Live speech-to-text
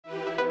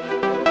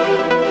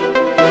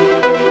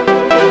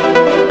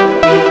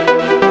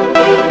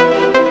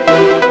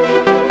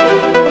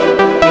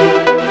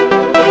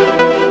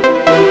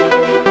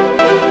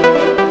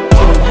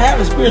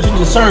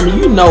sermon,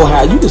 you know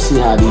how, you can see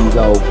how these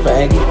old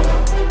faggots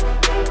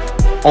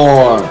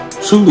are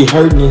truly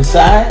hurting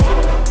inside.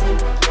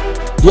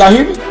 Y'all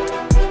hear me?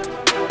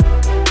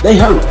 They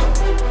hurt.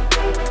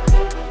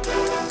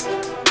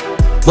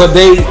 But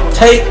they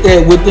take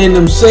that within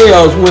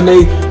themselves. When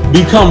they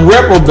become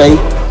reprobate,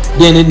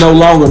 then it no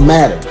longer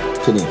matters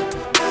to them.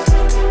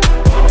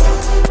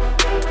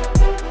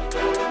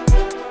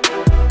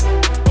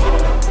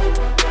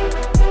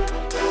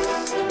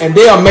 And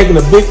they are making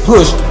a big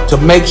push to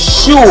make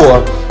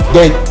sure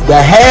that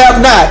the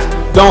have-nots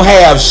don't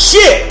have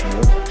shit.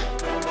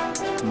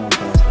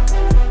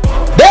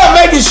 They're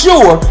making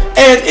sure,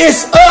 and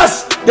it's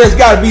us that's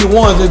got to be the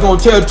ones that's going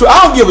to tell the truth.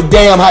 I don't give a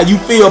damn how you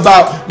feel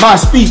about my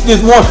speech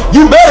this morning.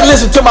 You better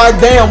listen to my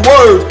damn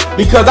words,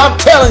 because I'm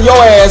telling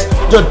your ass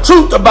the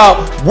truth about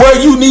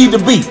where you need to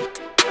be.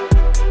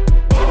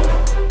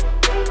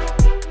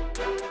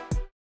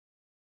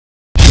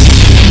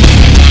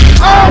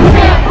 I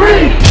can't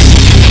breathe.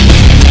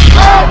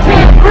 I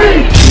can't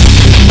breathe.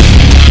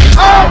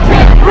 I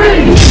can't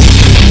breathe.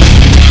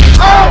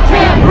 I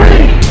can't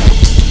breathe.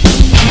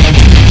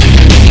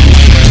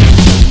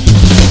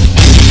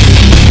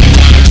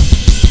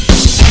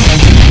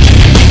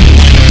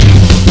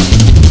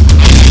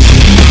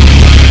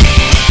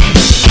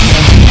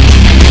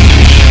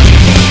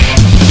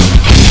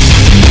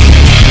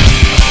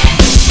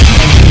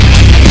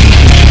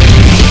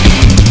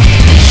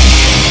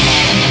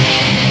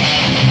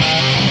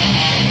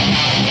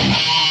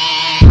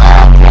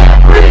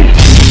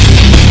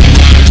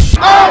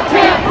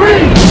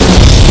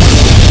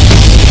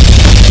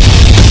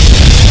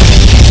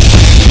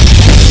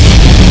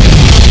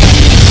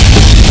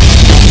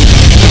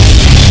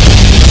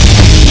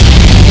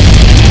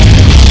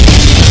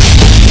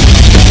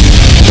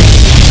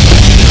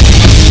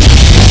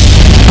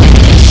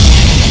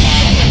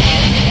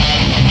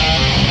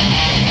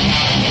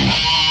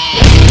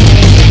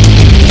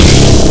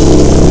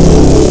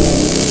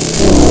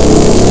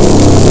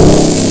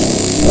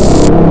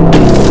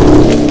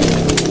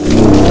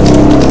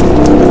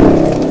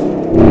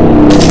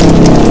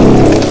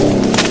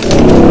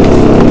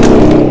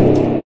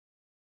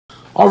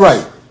 All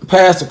right,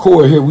 Pastor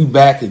Corey here. We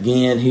back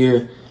again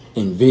here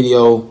in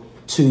video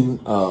 2,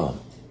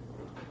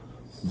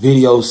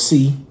 video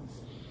C.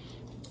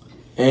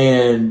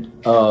 And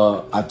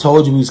I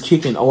told you we was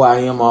kicking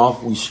O.I.M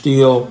off. We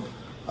still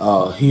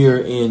here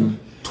in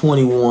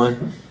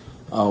 21.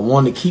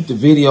 Want to keep the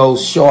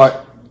videos short.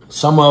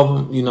 Some of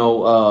them, you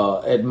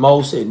know, at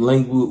most, at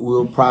length,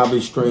 we'll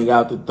probably string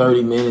out to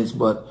 30 minutes.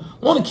 But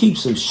want to keep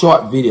some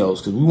short videos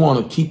because we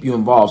want to keep you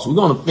involved. So we're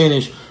going to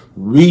finish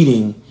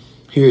reading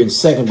here in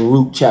 2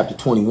 Baruch chapter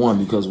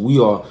 21, because we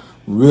are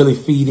really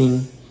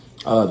feeding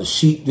the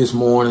sheep this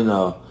morning.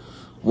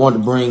 Wanted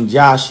to bring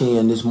Josh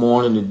in this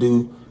morning to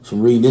do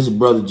some reading. This is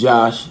Brother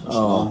Josh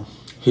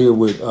here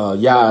with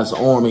Yah's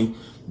Army,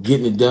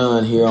 getting it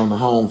done here on the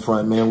home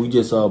front, man. We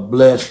just are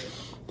blessed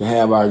to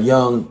have our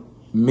young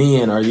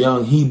men, our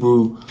young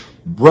Hebrew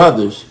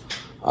brothers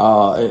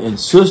and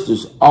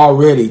sisters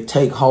already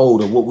take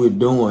hold of what we're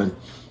doing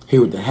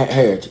here with the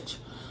heritage.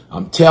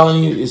 I'm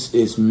telling you,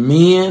 it's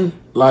men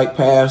like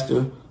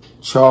Pastor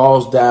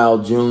Charles Dow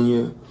Jr.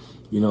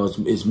 You know,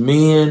 it's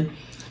men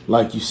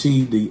like you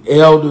see the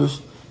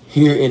elders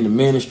here in the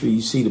ministry.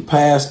 You see the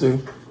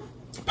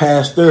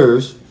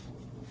pastors,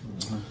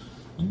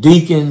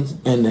 deacons,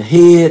 and the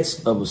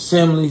heads of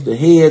assemblies, the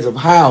heads of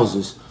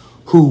houses,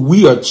 who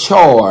we are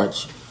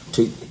charged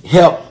to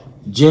help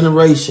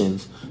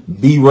generations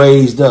be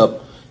raised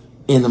up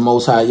in the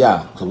Most High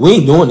Yah. Because we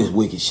ain't doing this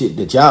wicked shit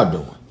that y'all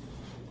doing.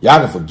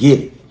 Y'all can forget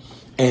it.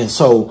 And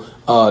so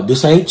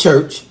this ain't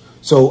church.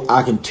 So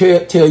I can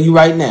tell you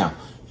right now,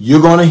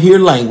 you're going to hear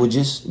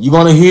languages. You're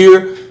going to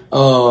hear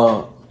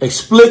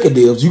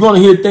explicatives. You're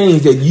going to hear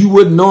things that you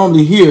wouldn't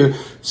normally hear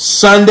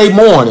Sunday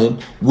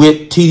morning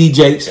with T.D.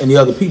 Jakes and the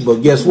other people.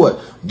 But guess what?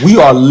 We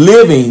are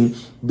living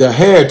the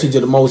heritage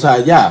of the Most High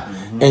Yah.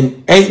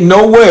 And ain't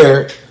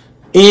nowhere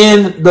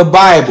in the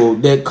Bible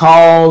that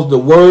calls the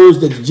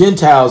words that the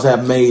Gentiles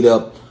have made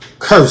up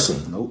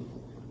cursing. Nope.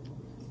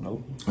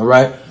 All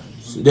right.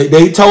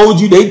 They told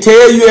you, they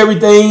tell you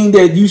everything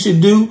that you should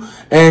do,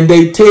 and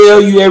they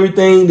tell you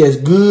everything that's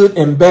good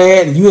and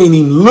bad, and you ain't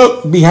even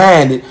look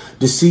behind it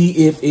to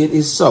see if it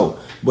is so.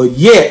 But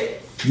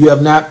yet, you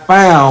have not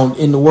found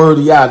in the word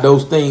of Yah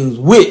those things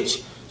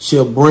which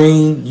shall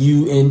bring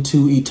you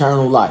into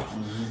eternal life.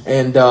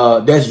 And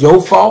that's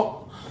your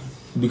fault,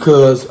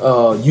 because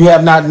you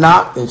have not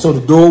knocked, and so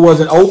the door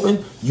wasn't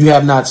open. You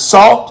have not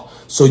sought,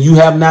 so you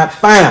have not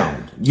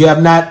found. You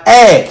have not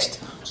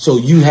asked, so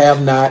you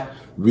have not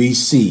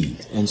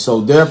received. And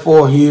so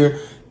therefore,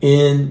 here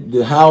in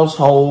the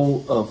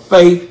household of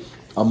faith,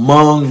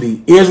 among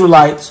the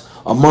Israelites,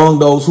 among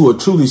those who are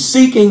truly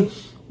seeking,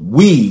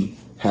 we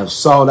have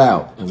sought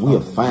out and we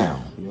have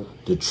found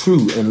the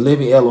true and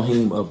living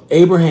Elohim of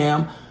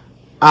Abraham,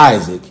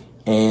 Isaac,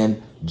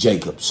 and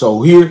Jacob.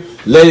 So here,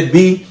 let it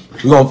be.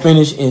 We're going to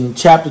finish in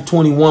chapter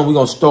 21. We're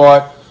going to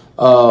start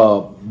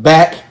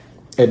back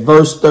at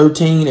verse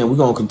 13, and we're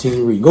going to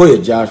continue reading. Go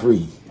ahead, Josh,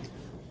 read.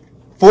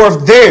 For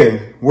if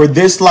there were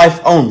this life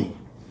only,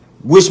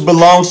 which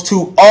belongs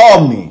to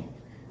all men,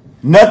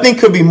 nothing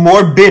could be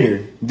more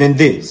bitter than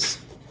this.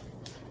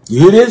 You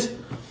hear this?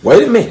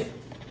 Wait a minute.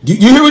 You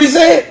hear what he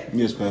said?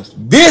 Yes, Pastor.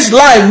 This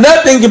life,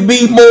 nothing can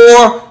be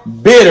more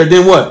bitter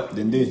than what?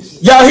 Than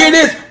this. Y'all hear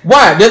this?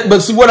 Why?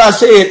 But see what I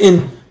said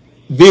in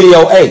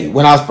video A,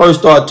 when I first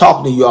started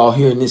talking to you all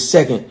here in this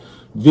second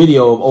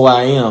video of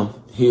O.I.M.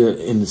 here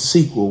in the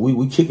sequel.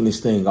 We kicking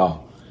this thing off.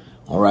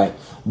 All right.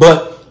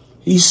 But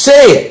he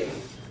said,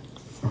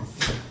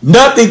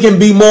 nothing can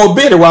be more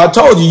bitter. Well, I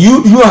told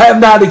you, you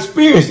have not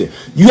experienced it.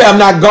 You have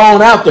not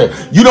gone out there.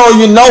 You don't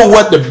even know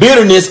what the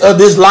bitterness of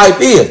this life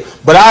is.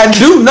 But I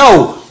do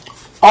know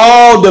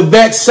all the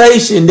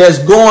vexation that's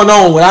going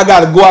on when I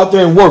got to go out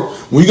there and work,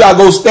 when you got to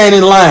go stand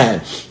in line,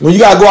 when you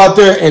got to go out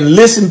there and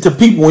listen to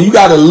people, when you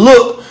got to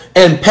look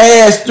and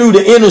pass through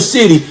the inner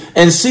city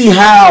and see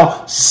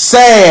how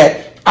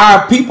sad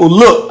our people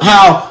look,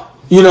 how,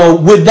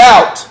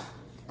 without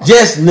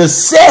just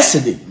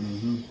necessity.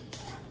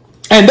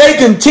 And they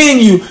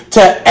continue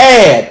to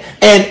add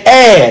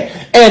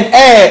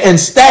and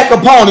stack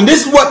upon. And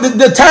this is what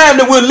the time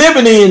that we're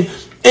living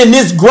in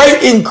this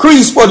great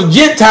increase for the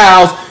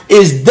Gentiles,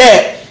 is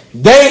that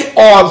they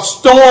are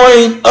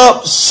storing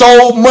up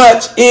so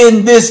much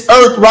in this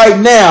earth right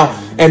now,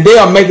 and they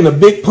are making a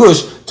big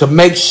push to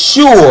make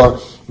sure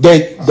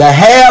that the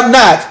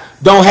have-nots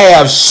don't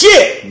have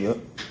shit. Yep.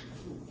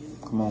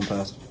 Come on,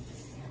 Pastor.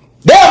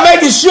 They're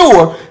making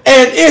sure,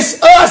 and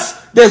it's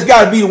us that's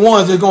got to be the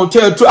ones that's going to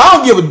tell the truth. I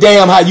don't give a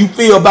damn how you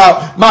feel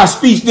about my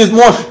speech this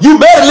morning. You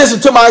better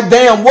listen to my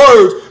damn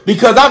words,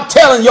 because I'm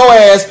telling your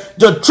ass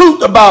the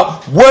truth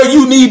about where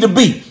you need to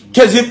be.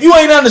 Because if you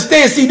ain't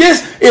understand, see,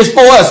 this is for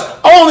us.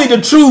 Only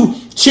the true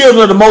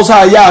children of the Most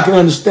High Yah can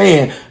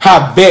understand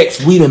how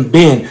vexed we done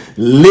been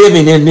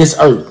living in this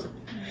earth.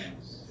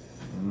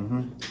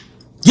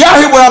 Y'all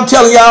hear what I'm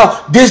telling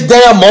y'all this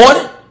damn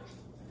morning?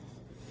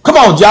 Come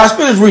on, Josh,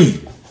 finish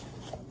reading.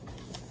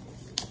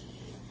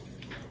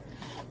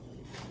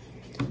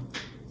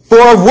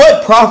 For of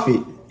what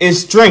profit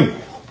is strength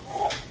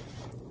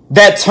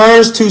that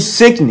turns to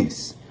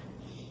sickness,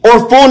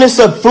 or fullness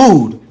of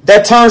food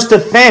that turns to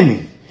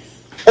famine,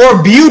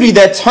 or beauty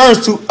that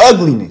turns to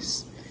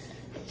ugliness?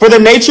 For the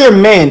nature of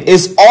man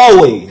is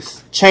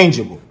always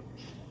changeable.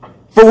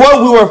 For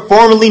what we were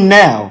formerly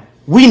now,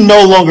 we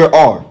no longer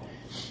are.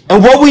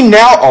 And what we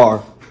now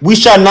are, we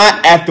shall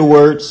not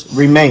afterwards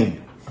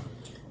remain.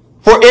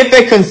 For if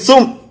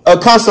a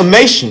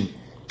consummation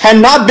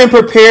had not been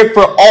prepared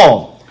for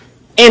all,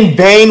 in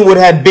vain would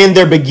have been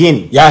their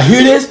beginning. Y'all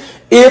hear this?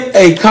 If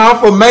a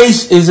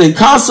confirmation is a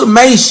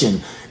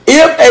consummation,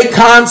 if a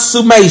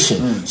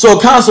consummation. So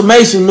a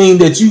consummation means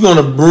that you're going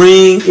to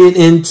bring it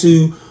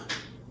into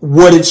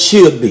what it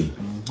should be.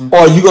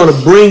 Or you're going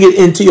to bring it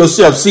into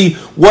yourself. See,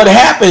 what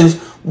happens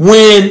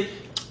when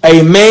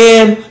a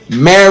man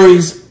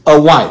marries a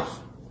wife?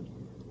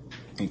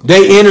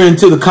 They enter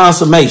into the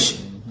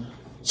consummation.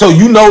 So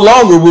you no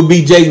longer will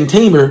be Jaden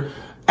Teamer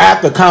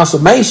after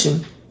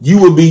consummation. You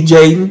will be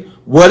Jaden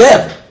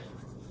whatever.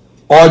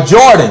 Or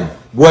Jordan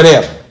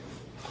whatever.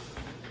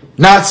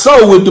 Not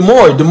so with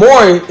Demore.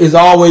 Demore is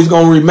always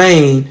going to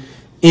remain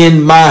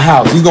in my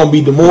house. He's going to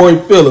be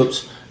Demore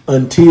Phillips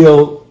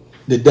until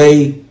the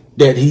day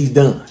that he's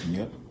done.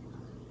 Yep.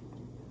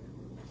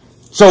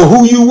 So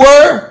who you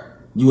were,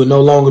 you will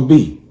no longer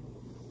be.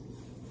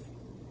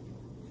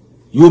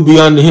 You will be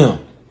under him.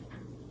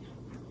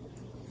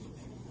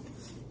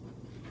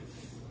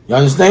 You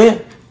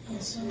understand?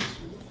 Yes, sir.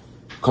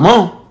 Come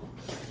on.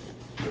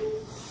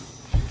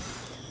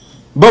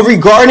 But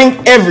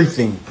regarding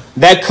everything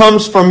that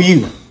comes from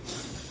you,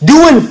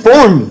 do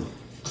inform me.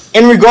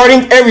 And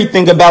regarding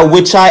everything about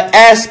which I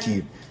ask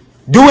you,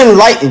 do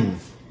enlighten me.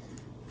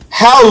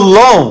 How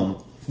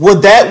long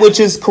will that which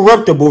is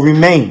corruptible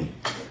remain?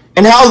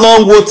 And how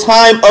long will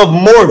time of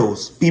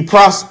mortals be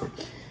prospered?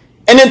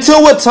 And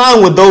until what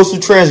time will those who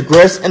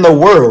transgress in the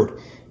world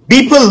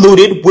be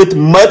polluted with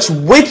much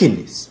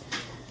wickedness?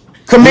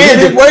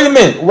 Commanded. Wait a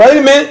minute.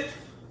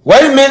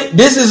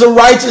 This is a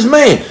righteous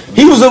man.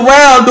 He was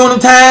around during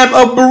the time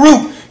of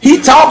Baruch. He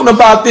talking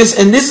about this,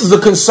 and this is a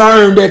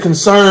concern that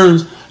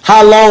concerns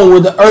how long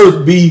will the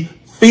earth be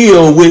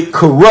filled with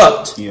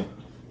corrupt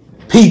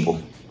people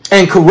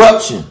and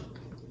corruption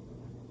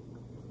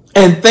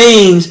and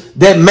things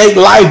that make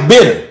life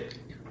bitter.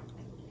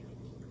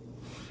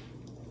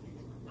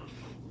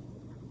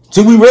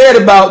 See, we read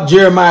about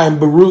Jeremiah and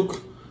Baruch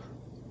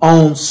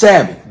on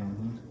Sabbath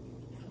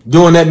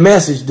during that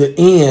message, the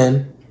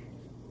end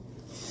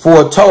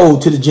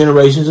foretold to the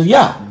generations of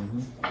Yah.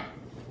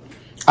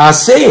 I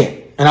said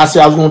I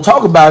was going to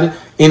talk about it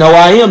in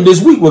O.I.M.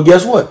 this week. Well,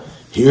 guess what?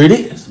 Here it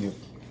is.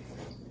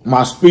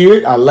 My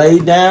spirit, I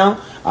laid down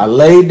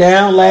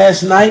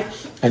last night,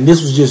 and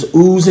this was just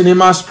oozing in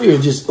my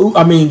spirit. Just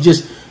on me.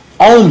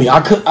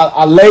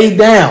 I laid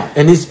down,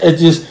 and I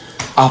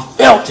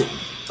felt it.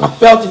 I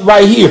felt it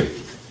right here.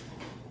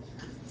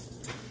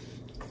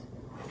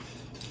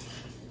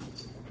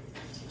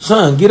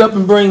 Son, get up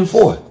and bring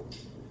forth.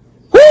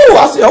 Woo!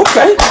 I said,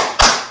 okay.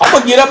 I'm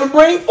going to get up and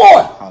bring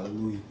forth.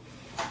 Hallelujah.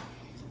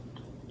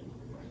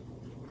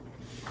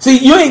 See,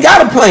 you ain't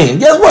got a plan.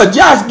 Guess what?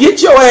 Josh,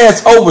 get your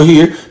ass over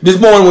here this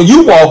morning when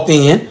you walked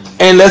in,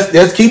 and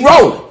let's keep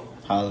rolling.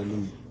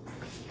 Hallelujah.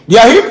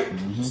 Y'all hear me?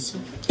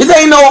 It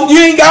ain't no, you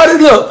ain't got to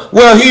look.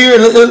 Well, here,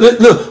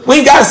 look, we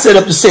ain't got to set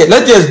up the set.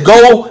 Let's just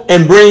go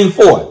and bring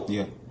forth.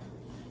 Yeah.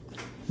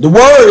 The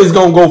word is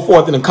going to go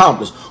forth and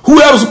accomplish.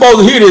 Whoever's supposed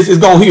to hear this is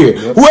going to hear it.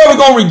 Yep. Whoever's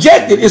going to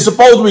reject it is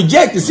supposed to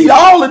reject it. See,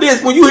 all of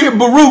this, when you hear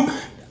Baruch,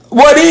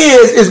 what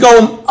is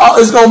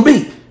going to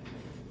be.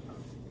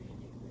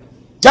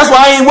 That's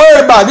why I ain't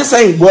worried about it. This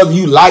ain't whether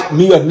you like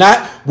me or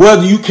not,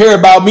 whether you care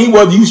about me,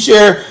 whether you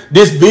share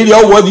this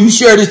video, whether you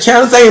share this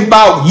channel. This ain't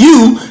about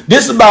you.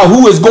 This is about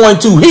who is going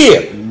to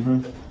hear.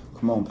 Mm-hmm.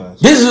 Come on,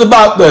 Pastor. This is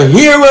about the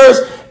hearers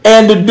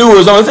and the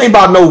doers. This ain't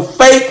about no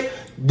fake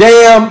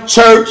damn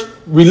church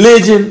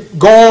religion,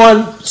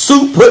 going,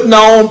 suit putting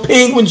on,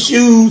 penguin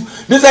shoes.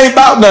 This ain't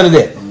about none of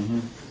that. Mm-hmm.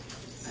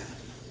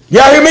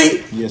 Y'all hear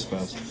me? Yes,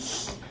 Pastor.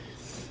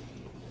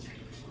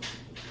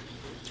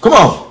 Come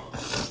on.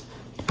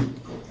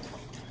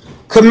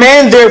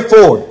 Command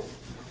therefore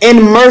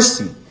in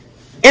mercy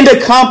and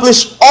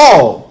accomplish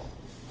all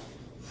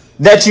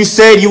that you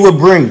said you would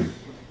bring,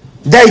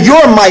 that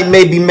your might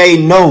may be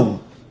made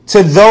known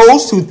to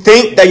those who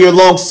think that your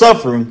long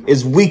suffering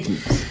is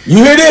weakness.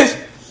 You hear this?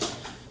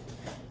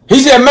 He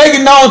said, make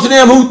it known to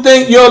them who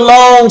think your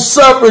long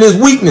suffering is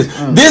weakness.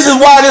 This is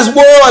why this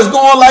world is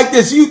going like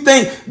this. You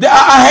think,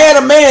 I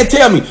had a man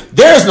tell me,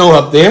 there's no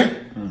up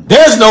there.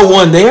 There's no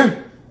one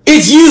there.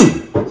 It's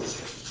you.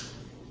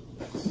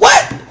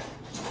 What?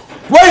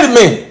 Wait a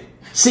minute.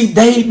 See,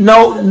 they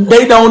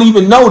don't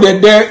even know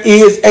that there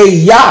is a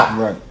Yah.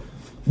 Right.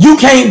 You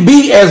can't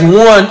be as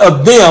one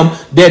of them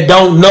that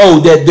don't know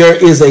that there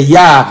is a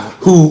Yah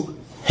who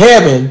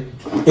heaven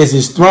is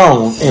his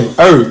throne and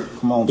earth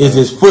is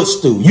his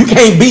footstool. You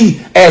can't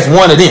be as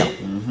one of them.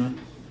 Mm-hmm.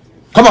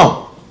 Come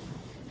on.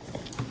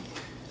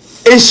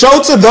 And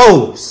show to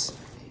those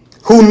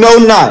who know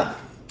not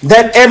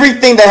that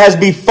everything that has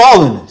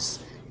befallen us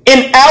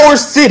in our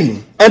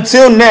city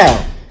until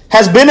now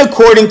has been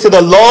according to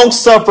the long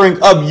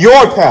suffering of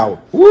your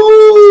power.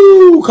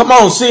 Woo! Come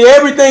on, see,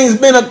 everything's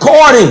been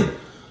according.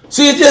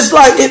 See, it's just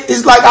like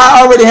it's like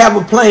I already have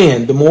a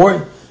plan. The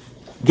more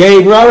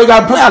Gabriel, I already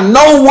got a plan. I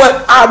know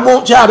what I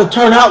want y'all to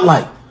turn out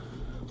like.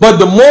 But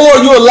the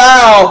more you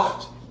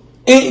allow,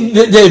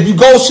 if you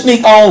go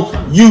sneak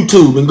on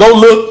YouTube and go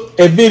look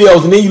at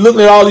videos, and then you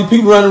looking at all these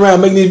people running around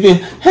making these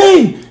videos,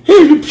 hey,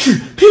 pew, pew,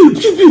 pew,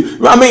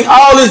 pew. I mean,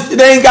 all this,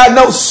 they ain't got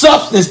no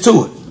substance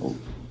to it.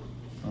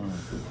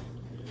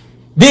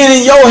 Then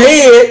in your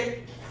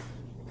head,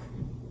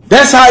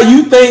 that's how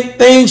you think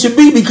things should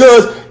be,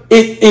 because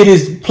it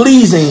is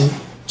pleasing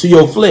to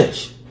your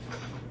flesh.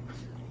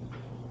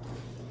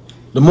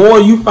 The more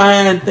you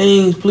find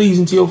things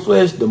pleasing to your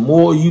flesh, the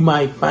more you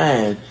might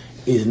find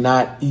is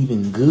not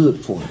even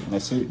good for you.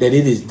 That's it. That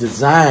it is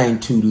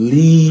designed to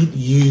lead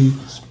you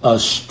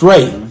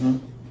astray,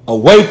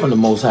 away from the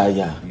Most High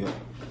Yah. Yep.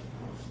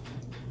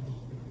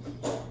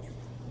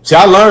 See,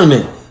 I learned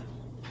that.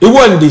 It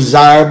wasn't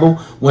desirable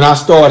when I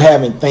started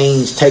having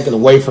things taken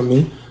away from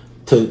me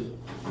to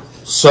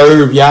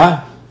serve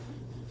Yah,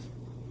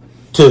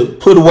 to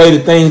put away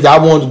the things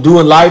that I wanted to do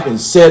in life and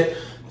set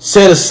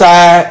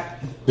aside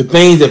the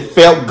things that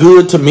felt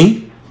good to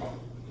me.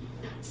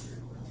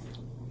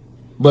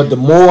 But the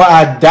more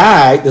I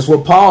died, that's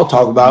what Paul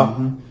talked about,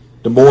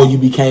 the more you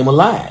became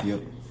alive. Yep.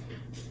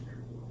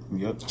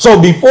 Yep.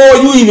 So before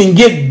you even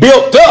get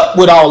built up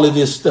with all of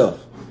this stuff,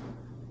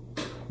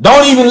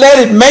 don't even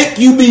let it make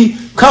you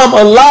become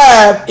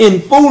alive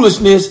in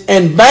foolishness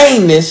and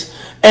vainness,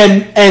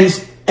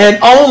 and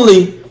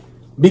only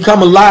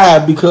become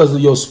alive because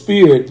of your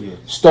spirit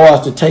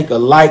starts to take a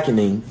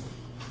likening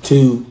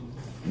to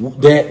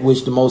that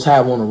which the Most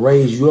High want to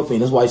raise you up in.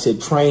 That's why he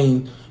said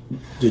train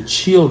the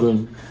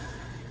children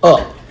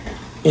up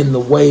in the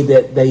way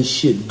that they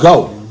should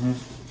go.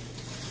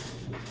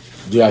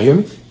 Do y'all hear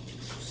me?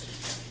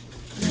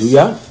 Do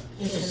y'all?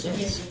 Yes,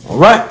 sir. All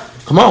right,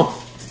 come on.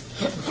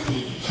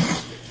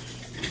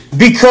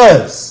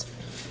 Because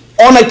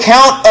on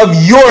account of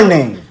your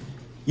name,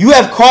 you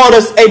have called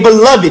us a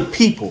beloved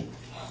people.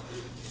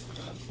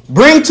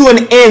 Bring to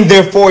an end,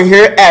 therefore,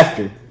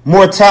 hereafter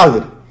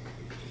mortality,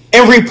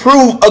 and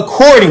reprove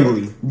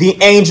accordingly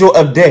the angel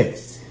of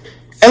death.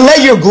 And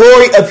let your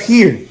glory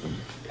appear,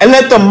 and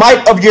let the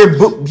might of your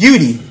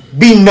beauty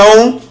be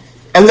known,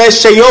 and let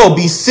Sheol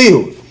be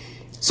sealed,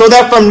 so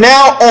that from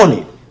now on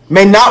it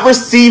may not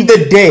receive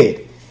the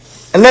dead,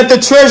 and let the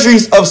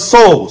treasuries of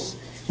souls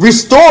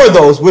restore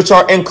those which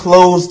are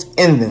enclosed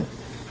in them.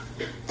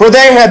 For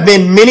there have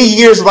been many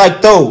years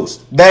like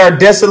those that are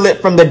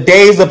desolate from the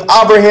days of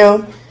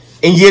Abraham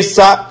and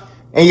Yitzhak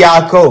and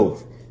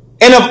Yaakov,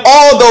 and of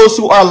all those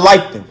who are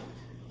like them,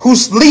 who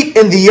sleep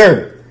in the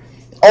earth,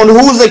 on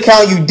whose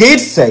account you did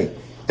say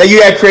that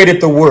you had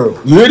created the world.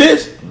 You hear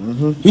this?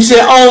 He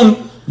said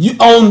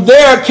on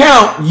their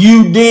account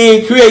you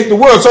did create the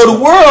world. So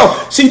the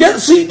world, see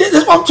that's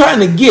what I'm trying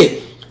to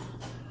get.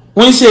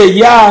 When he said,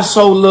 Yah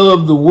so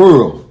loved the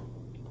world,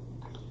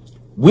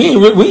 we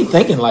ain't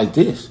thinking like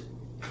this.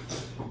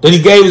 That he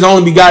gave his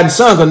only begotten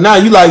son. Because now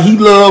you like, he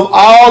loved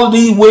all of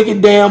these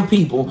wicked damn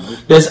people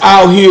that's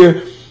out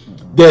here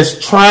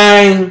that's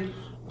trying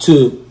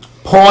to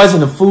poison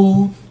the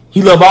food.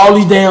 He loved all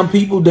these damn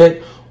people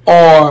that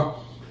are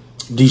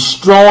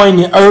destroying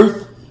the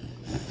earth.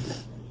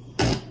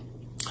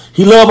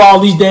 He loved all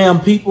these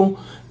damn people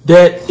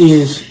that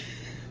is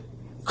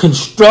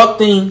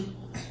constructing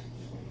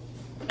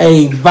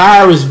a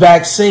virus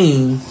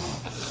vaccine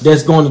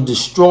that's going to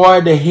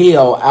destroy the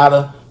hell out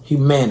of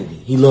humanity.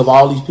 He loved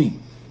all these people.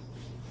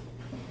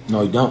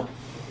 No, he don't.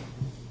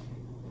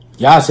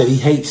 Y'all said he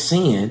hates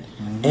sin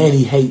and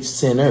he hates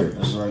sinners.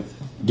 That's right.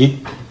 He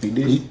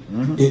did.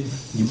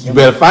 You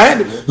better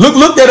find it.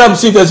 Look that up and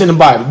see if that's in the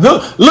Bible.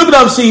 Look it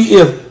up and see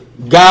if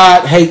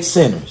God hates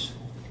sinners.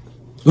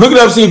 Look it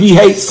up and see if he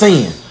hates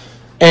sin.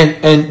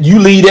 And you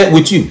leave that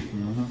with you.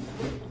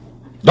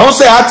 Don't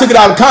say I took it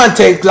out of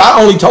context because I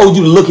only told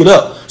you to look it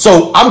up.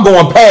 So I'm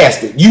going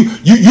past it. You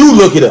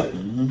look it up.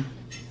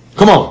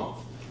 Come on.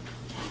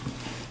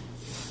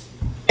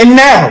 And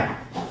now,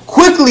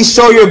 quickly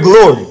show your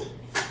glory,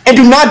 and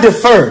do not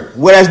defer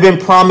what has been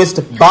promised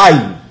by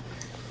you.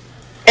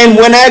 And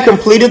when I had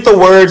completed the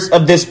words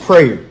of this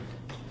prayer,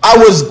 I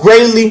was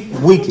greatly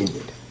weakened.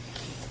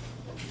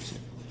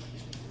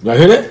 Y'all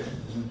hear that?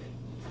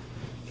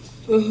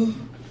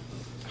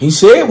 He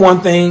said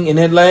one thing in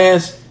that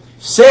last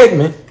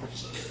segment.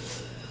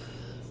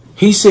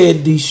 He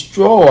said,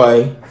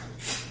 destroy,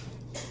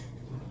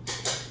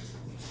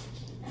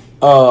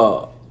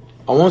 I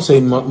want to say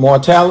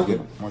mortality. Yeah,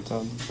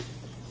 mortality.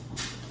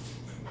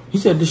 He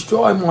said,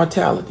 destroy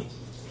mortality.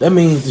 That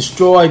means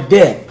destroy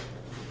death.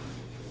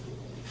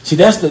 See,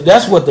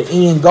 that's what the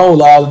end goal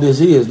of all of this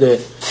is. That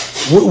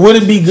would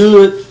it be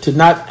good to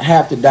not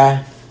have to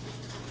die?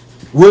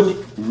 Would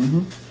it?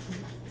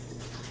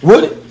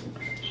 Would it?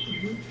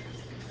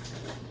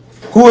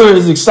 Who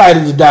is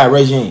excited to die?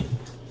 Raise your hand.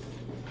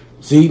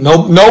 See,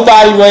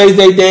 nobody raised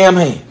their damn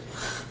hand.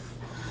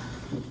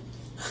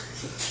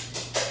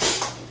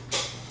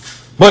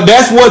 But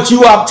that's what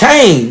you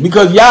obtain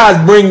because Yah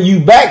is bringing you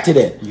back to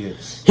that.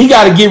 Yes. He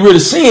got to get rid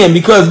of sin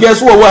because guess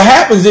what? What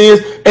happens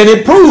is, and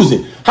it proves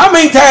it. How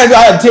many times do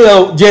I have to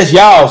tell just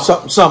y'all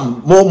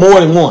something more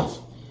than once?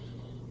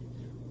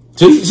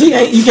 See,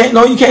 you can't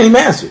even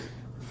answer it.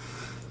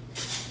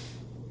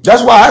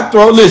 That's why I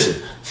throw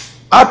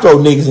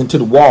niggas into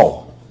the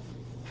wall.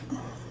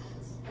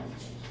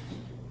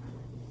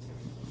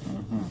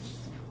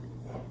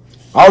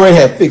 I already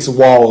have fixed a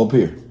wall up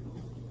here.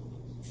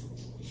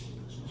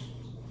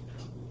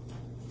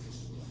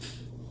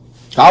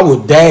 I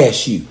would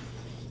dash you.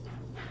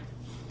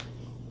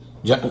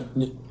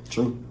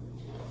 True.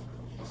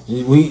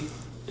 We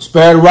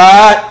spare the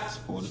ride.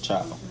 For the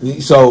child.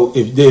 So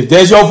if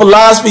that's your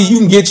philosophy, you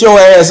can get your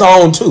ass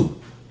on too.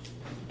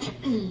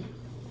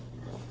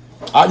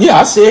 Yeah,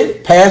 I said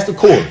it. Pass the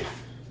court.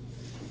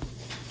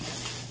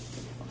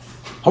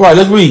 All right,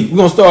 let's read. We're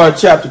going to start at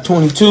chapter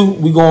 22.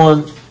 We're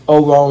going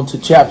over on to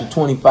chapter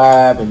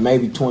 25 and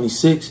maybe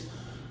 26.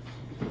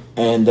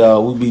 And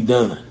we'll be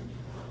done.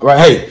 All right,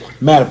 hey,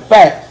 matter of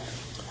fact,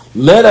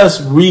 let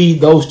us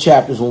read those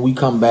chapters when we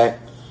come back.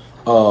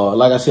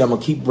 Like I said, I'm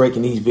going to keep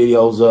breaking these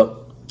videos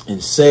up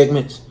in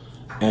segments.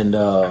 And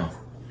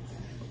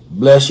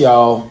bless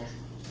y'all.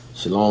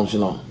 Shalom,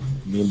 shalom.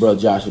 Me and Brother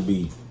Josh will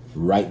be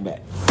right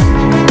back.